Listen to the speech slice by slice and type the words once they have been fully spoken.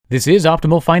This is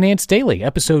Optimal Finance Daily,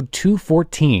 episode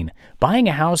 214. Buying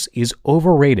a house is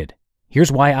overrated.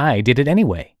 Here's why I did it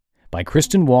anyway. By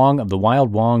Kristin Wong of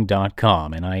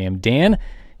thewildwong.com. And I am Dan,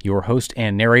 your host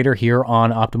and narrator here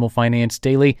on Optimal Finance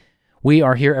Daily. We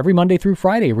are here every Monday through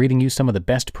Friday reading you some of the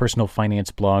best personal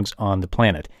finance blogs on the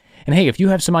planet. And hey, if you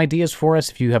have some ideas for us,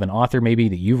 if you have an author maybe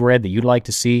that you've read that you'd like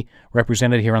to see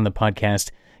represented here on the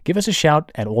podcast, give us a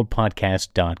shout at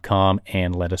oldpodcast.com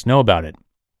and let us know about it.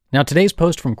 Now, today's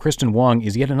post from Kristin Wong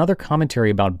is yet another commentary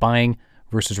about buying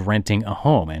versus renting a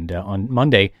home. And on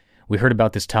Monday, we heard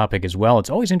about this topic as well. It's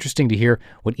always interesting to hear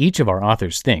what each of our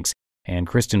authors thinks. And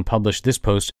Kristin published this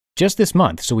post just this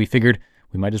month, so we figured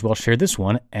we might as well share this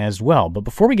one as well. But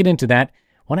before we get into that,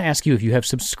 I want to ask you if you have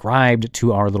subscribed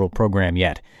to our little program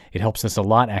yet. It helps us a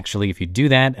lot, actually. If you do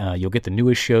that, you'll get the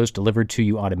newest shows delivered to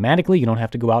you automatically. You don't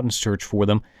have to go out and search for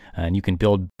them, and you can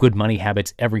build good money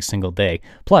habits every single day.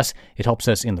 Plus, it helps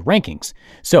us in the rankings.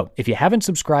 So if you haven't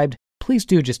subscribed, please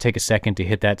do just take a second to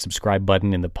hit that subscribe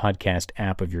button in the podcast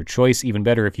app of your choice. Even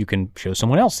better if you can show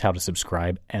someone else how to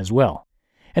subscribe as well.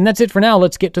 And that's it for now.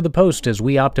 Let's get to the post as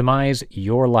we optimize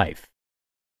your life.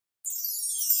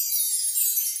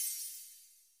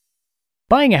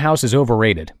 Buying a house is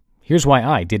overrated. Here's why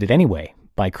I did it anyway,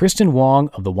 by Kristin Wong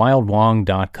of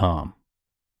thewildwong.com.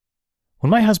 When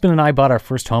my husband and I bought our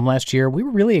first home last year, we were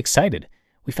really excited.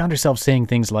 We found ourselves saying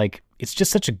things like, "It's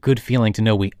just such a good feeling to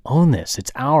know we own this,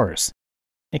 it's ours."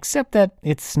 Except that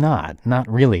it's not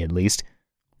really at least.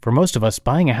 For most of us,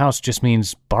 buying a house just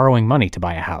means borrowing money to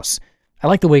buy a house. I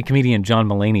like the way comedian John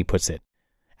Mulaney puts it.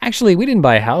 "Actually, we didn't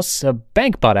buy a house, a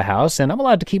bank bought a house, and I'm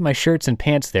allowed to keep my shirts and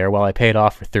pants there while I pay it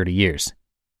off for 30 years.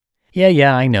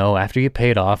 Yeah, I know. After you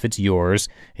pay it off, it's yours,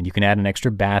 and you can add an extra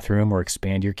bathroom or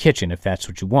expand your kitchen if that's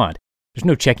what you want. There's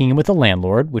no checking in with the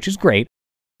landlord, which is great.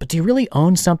 But do you really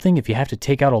own something if you have to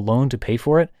take out a loan to pay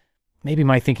for it? Maybe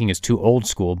my thinking is too old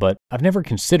school, but I've never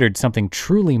considered something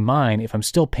truly mine if I'm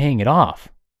still paying it off.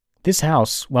 This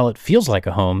house, while it feels like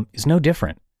a home, is no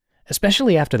different.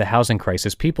 Especially after the housing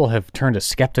crisis, people have turned a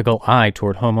skeptical eye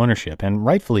toward home ownership, and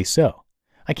rightfully so.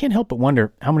 I can't help but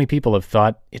wonder how many people have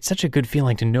thought, it's such a good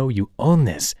feeling to know you own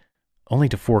this, only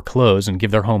to foreclose and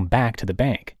give their home back to the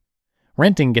bank.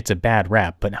 Renting gets a bad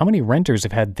rap, but how many renters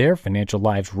have had their financial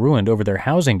lives ruined over their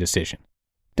housing decision?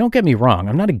 Don't get me wrong,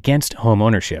 I'm not against home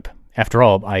ownership. After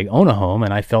all, I own a home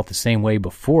and I felt the same way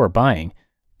before buying,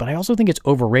 but I also think it's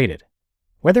overrated.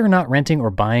 Whether or not renting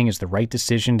or buying is the right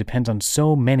decision depends on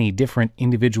so many different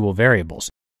individual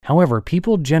variables. However,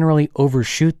 people generally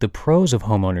overshoot the pros of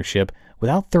home ownership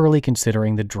without thoroughly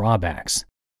considering the drawbacks.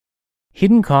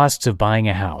 Hidden costs of buying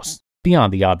a house,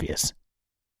 beyond the obvious.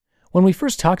 When we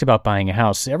first talked about buying a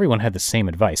house, everyone had the same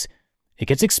advice. It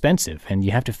gets expensive, and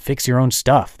you have to fix your own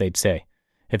stuff, they'd say.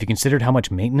 Have you considered how much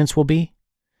maintenance will be?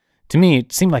 To me,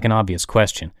 it seemed like an obvious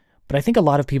question, but I think a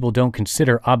lot of people don't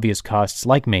consider obvious costs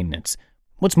like maintenance.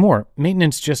 What's more,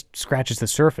 maintenance just scratches the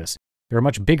surface. There are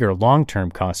much bigger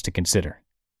long-term costs to consider.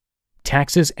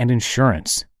 Taxes and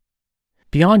insurance.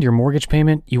 Beyond your mortgage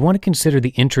payment, you want to consider the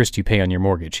interest you pay on your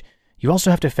mortgage. You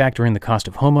also have to factor in the cost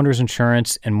of homeowner's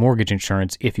insurance and mortgage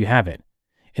insurance if you have it.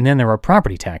 And then there are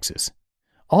property taxes.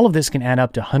 All of this can add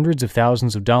up to hundreds of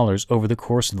thousands of dollars over the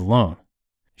course of the loan.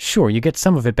 Sure, you get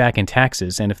some of it back in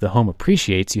taxes, and if the home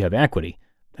appreciates, you have equity.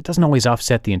 That doesn't always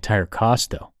offset the entire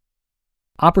cost, though.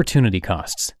 Opportunity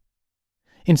costs.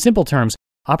 In simple terms,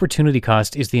 opportunity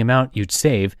cost is the amount you'd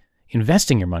save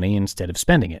investing your money instead of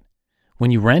spending it.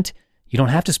 When you rent, you don't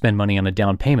have to spend money on a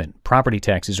down payment, property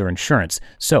taxes, or insurance.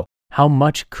 So, how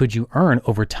much could you earn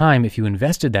over time if you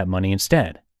invested that money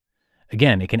instead?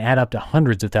 Again, it can add up to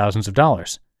hundreds of thousands of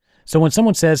dollars. So when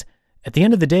someone says, at the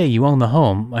end of the day, you own the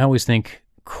home, I always think,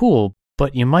 cool,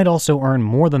 but you might also earn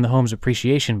more than the home's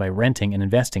appreciation by renting and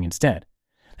investing instead.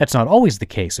 That's not always the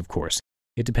case, of course.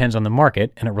 It depends on the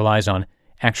market, and it relies on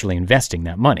actually investing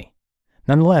that money.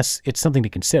 Nonetheless, it's something to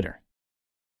consider.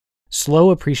 Slow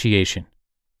appreciation.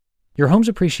 Your home's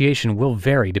appreciation will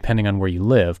vary depending on where you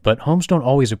live, but homes don't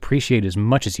always appreciate as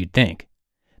much as you'd think.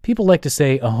 People like to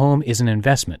say a home is an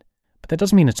investment, but that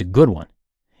doesn't mean it's a good one.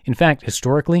 In fact,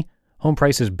 historically, home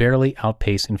prices barely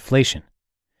outpace inflation.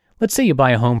 Let's say you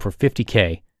buy a home for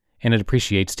 $50K and it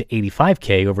appreciates to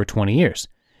 $85K over 20 years.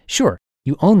 Sure,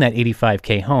 you own that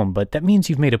 $85K home, but that means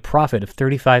you've made a profit of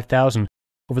 $35,000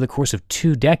 over the course of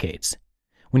 2 decades.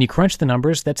 When you crunch the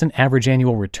numbers, that's an average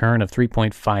annual return of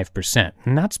 3.5%.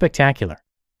 Not spectacular.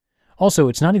 Also,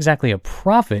 it's not exactly a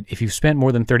profit if you've spent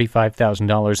more than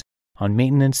 $35,000 on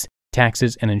maintenance,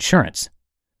 taxes, and insurance.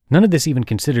 None of this even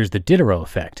considers the Diderot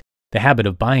effect, the habit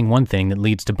of buying one thing that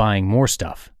leads to buying more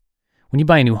stuff. When you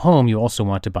buy a new home, you also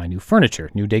want to buy new furniture,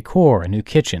 new decor, a new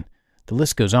kitchen. The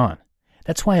list goes on.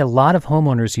 That's why a lot of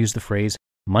homeowners use the phrase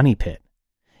money pit.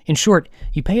 In short,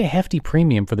 you pay a hefty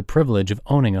premium for the privilege of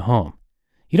owning a home.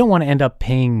 You don't want to end up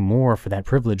paying more for that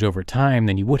privilege over time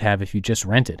than you would have if you just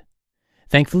rented.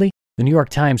 Thankfully, the New York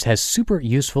Times has super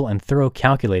useful and thorough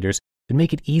calculators that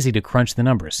make it easy to crunch the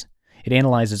numbers. It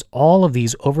analyzes all of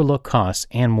these overlooked costs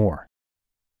and more.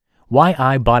 Why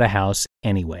I bought a house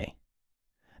anyway.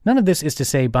 None of this is to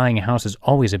say buying a house is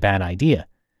always a bad idea.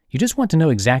 You just want to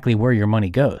know exactly where your money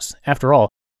goes. After all,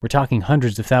 we're talking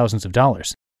hundreds of thousands of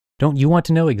dollars. Don't you want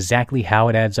to know exactly how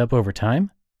it adds up over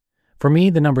time? For me,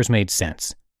 the numbers made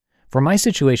sense. For my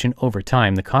situation over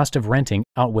time, the cost of renting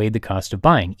outweighed the cost of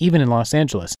buying, even in Los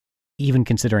Angeles, even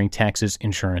considering taxes,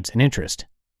 insurance, and interest.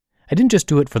 I didn't just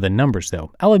do it for the numbers,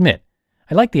 though. I'll admit,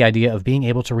 I like the idea of being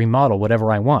able to remodel whatever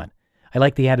I want. I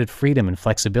like the added freedom and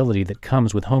flexibility that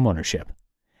comes with homeownership.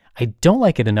 I don't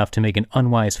like it enough to make an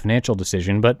unwise financial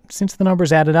decision, but since the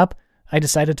numbers added up, I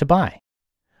decided to buy.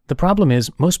 The problem is,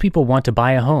 most people want to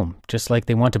buy a home, just like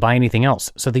they want to buy anything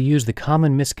else, so they use the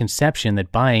common misconception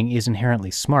that buying is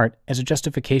inherently smart as a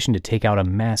justification to take out a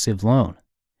massive loan.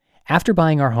 After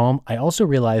buying our home, I also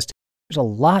realized there's a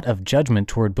lot of judgment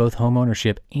toward both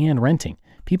homeownership and renting.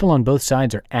 People on both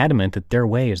sides are adamant that their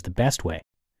way is the best way.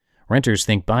 Renters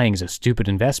think buying is a stupid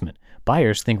investment.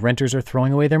 Buyers think renters are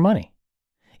throwing away their money.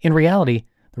 In reality,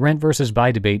 the rent versus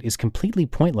buy debate is completely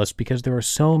pointless because there are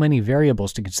so many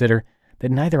variables to consider that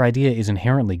neither idea is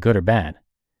inherently good or bad.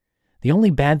 The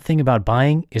only bad thing about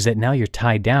buying is that now you're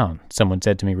tied down, someone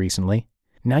said to me recently.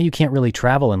 Now you can't really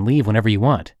travel and leave whenever you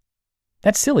want.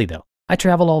 That's silly though. I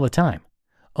travel all the time.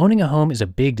 Owning a home is a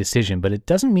big decision, but it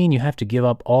doesn't mean you have to give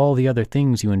up all the other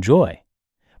things you enjoy.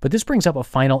 But this brings up a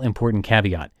final important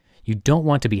caveat. You don't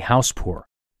want to be house poor.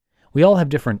 We all have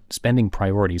different spending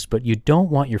priorities, but you don't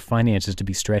want your finances to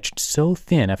be stretched so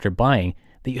thin after buying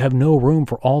that you have no room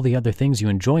for all the other things you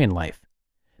enjoy in life.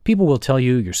 People will tell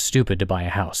you you're stupid to buy a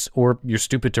house, or you're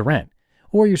stupid to rent,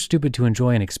 or you're stupid to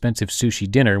enjoy an expensive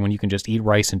sushi dinner when you can just eat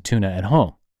rice and tuna at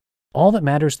home. All that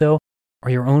matters, though,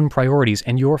 are your own priorities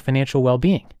and your financial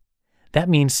well-being. That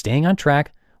means staying on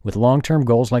track with long-term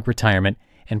goals like retirement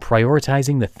and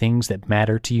prioritizing the things that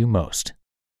matter to you most.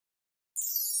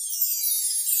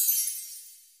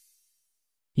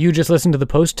 You just listened to the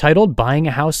post titled Buying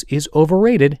a House is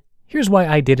Overrated. Here's Why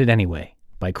I Did It Anyway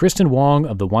by Kristin Wong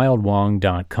of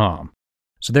thewildwong.com.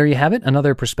 So there you have it,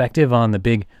 another perspective on the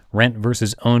big rent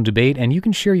versus own debate, and you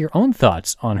can share your own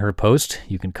thoughts on her post.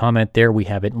 You can comment there. We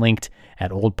have it linked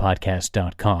at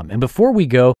oldpodcast.com. And before we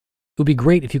go, it would be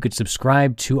great if you could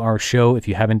subscribe to our show if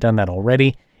you haven't done that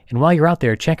already. And while you're out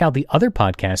there, check out the other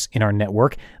podcasts in our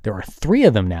network. There are 3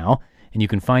 of them now, and you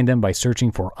can find them by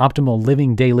searching for Optimal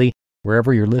Living Daily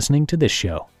wherever you're listening to this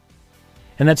show.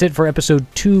 And that's it for episode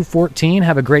 214.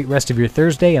 Have a great rest of your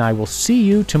Thursday, and I will see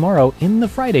you tomorrow in the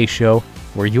Friday show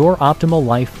where your optimal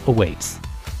life awaits.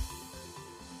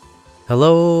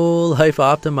 Hello, Life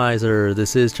Optimizer.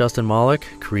 This is Justin Malik,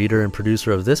 creator and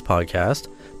producer of this podcast,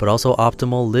 but also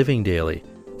Optimal Living Daily,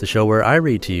 the show where I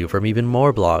read to you from even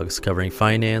more blogs covering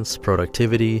finance,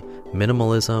 productivity,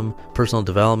 minimalism, personal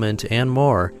development, and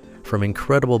more from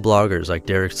incredible bloggers like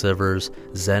Derek Sivers,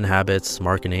 Zen Habits,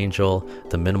 Mark and Angel,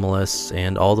 The Minimalists,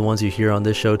 and all the ones you hear on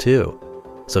this show too.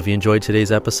 So if you enjoyed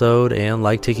today's episode and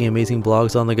like taking amazing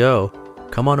blogs on the go,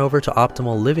 come on over to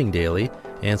Optimal Living Daily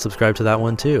and subscribe to that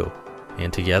one too.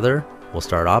 And together, we'll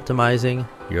start optimizing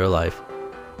your life.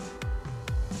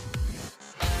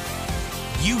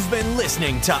 You've been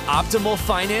listening to Optimal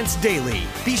Finance Daily.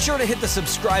 Be sure to hit the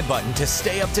subscribe button to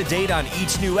stay up to date on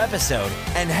each new episode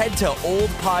and head to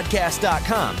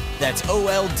oldpodcast.com. That's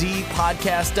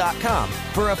OLDpodcast.com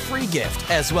for a free gift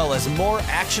as well as more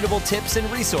actionable tips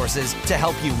and resources to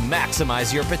help you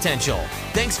maximize your potential.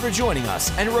 Thanks for joining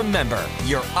us, and remember,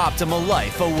 your optimal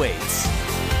life awaits.